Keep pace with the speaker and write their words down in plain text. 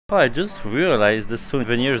Oh, I just realized the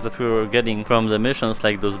souvenirs that we were getting from the missions,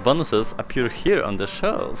 like those bonuses, appear here on the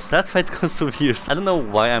shelves. That's why it's called souvenirs. I don't know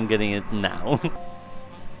why I'm getting it now.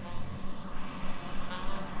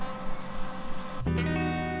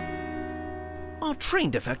 Our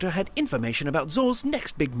train defector had information about Zor's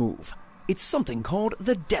next big move. It's something called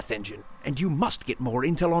the Death Engine, and you must get more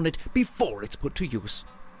intel on it before it's put to use.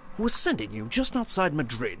 We're sending you just outside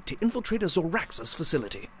Madrid to infiltrate a Zoraxis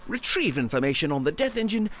facility. Retrieve information on the Death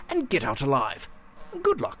Engine and get out alive.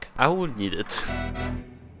 Good luck. I will need it.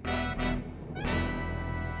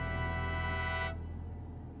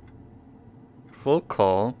 Full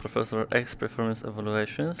call, Professor X performance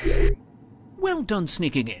evaluations. Well done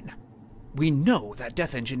sneaking in. We know that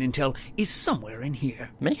Death Engine intel is somewhere in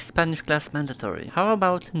here. Make Spanish class mandatory. How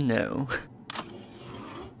about no?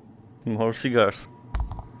 More cigars.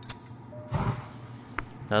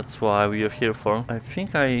 That's why we are here for. I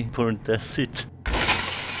think I burned the seat.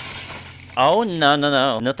 Oh, no, no,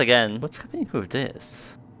 no. Not again. What's happening with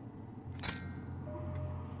this?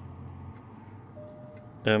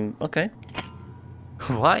 Okay.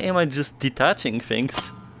 Why am I just detaching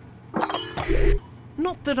things?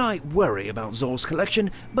 Not that I worry about Zor's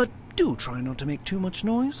collection, but do try not to make too much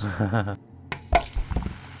noise.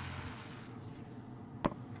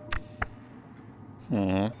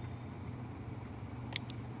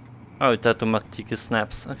 Oh, it automatically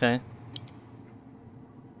snaps, okay.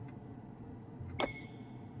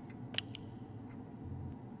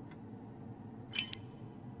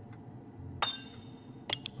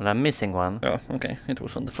 Well, I'm missing one. Oh, okay, it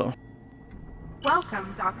was on the floor.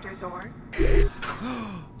 Welcome, Dr. Zor.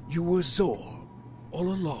 You were Zor all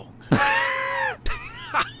along.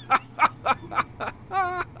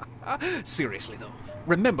 Seriously though,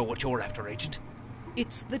 remember what you're after, Agent.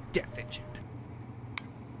 It's the Death Engine.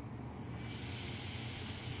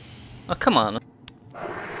 Oh, come on.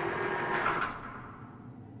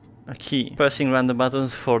 A key. Pressing random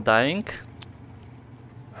buttons for dying.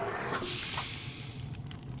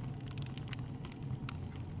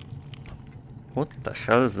 What the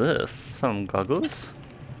hell is this? Some goggles?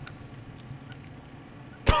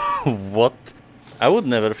 What? I would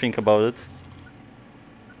never think about it.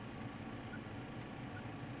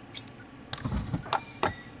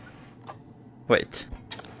 Wait.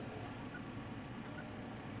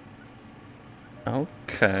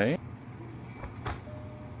 Okay.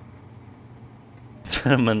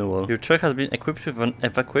 Manual. Your truck has been equipped with an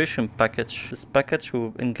evacuation package. This package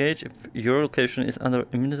will engage if your location is under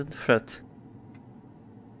imminent threat.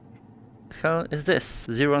 The hell is this?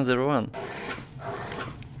 0101.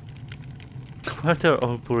 Why they're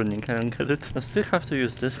all burning? I don't get it. I still have to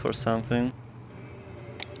use this for something.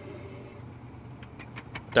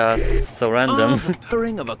 That's so random. The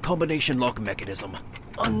purring of a combination lock mechanism.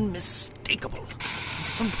 Unmistakable.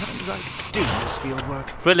 Sometimes I do miss field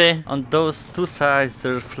work. Really? On those two sides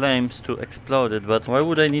there's flames to explode it, but why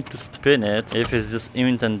would I need to spin it if it's just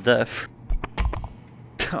imminent death?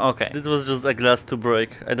 Okay, it was just a glass to break.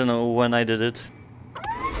 I don't know when I did it.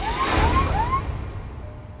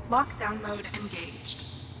 Lockdown mode engaged.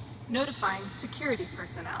 Notifying security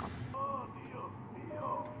personnel.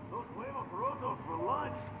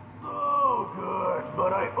 So good,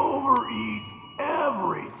 but I overeat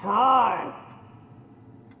every time.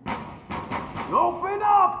 Open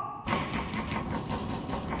up!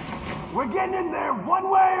 We're getting in there one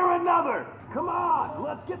way or another. Come on,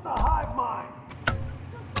 let's get the hive mind.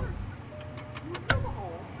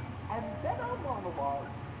 And then our monologue.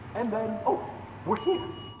 And then, oh, we're here.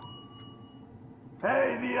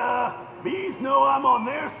 Hey, the bees know I'm on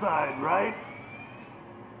their side, right?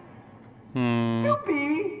 To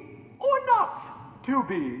be or not to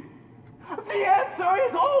be? The answer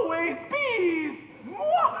is always bees!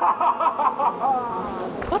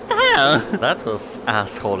 What the hell? That was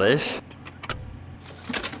asshole-ish.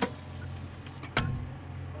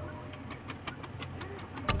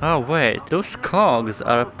 Oh wait, those cogs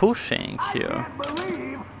are pushing here. I can't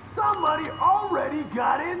believe somebody already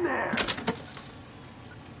got in there.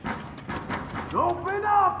 Open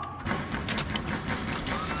up!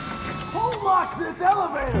 Who locked this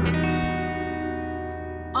elevator?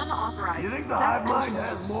 Unauthorized. You think the Death hive mind engine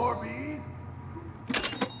has use. more bees?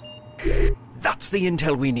 That's the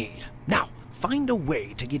intel we need. Now, find a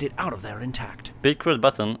way to get it out of there intact. Big red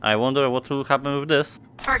button. I wonder what will happen with this.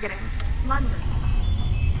 Targeting London.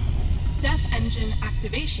 Death engine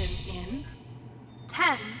activation in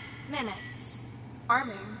 10 minutes.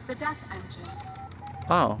 Arming the death engine.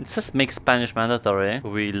 Oh, it says make Spanish mandatory.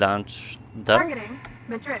 We launch that. Targeting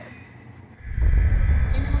Madrid.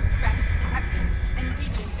 Imminent threat detected.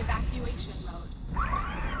 Engaging evacuation mode.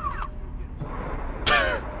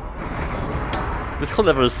 This whole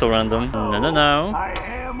level is so random. No, no, no. I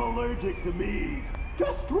am allergic to bees.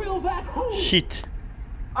 Just drill that hole. Shit.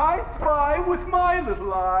 I spy with my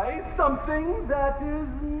little eye something that is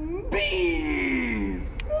bees.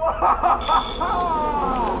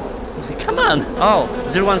 Come on. Oh,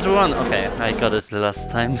 0101. Okay, I got it the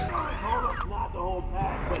last time. Not the whole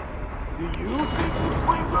pack, but do you think the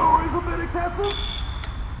flamethrower is a bit excessive?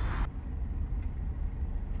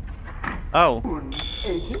 Oh.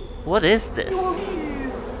 Agent? What is this?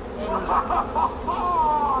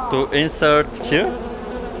 To insert here?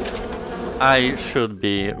 I should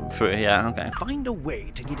be free, yeah, okay. Find a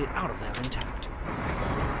way to get it out of there intact.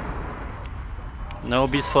 No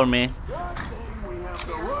bees for me.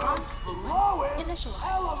 Initialized.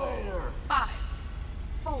 Elevator. 5,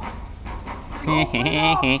 4, 2,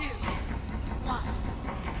 1.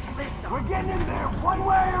 Lift We're off. getting in there one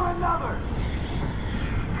way or another.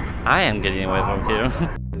 I am getting away from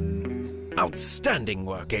here. Outstanding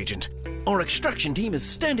work, Agent. Our extraction team is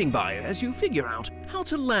standing by as you figure out how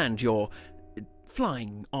to land your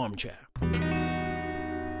flying armchair.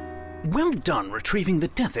 Well done retrieving the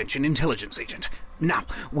Death Engine intelligence, Agent. Now,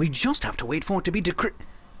 we just have to wait for it to be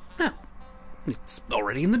Now, it's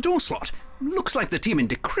already in the door slot. Looks like the team in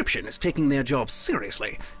decryption is taking their job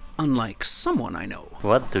seriously, unlike someone I know.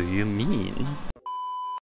 What do you mean?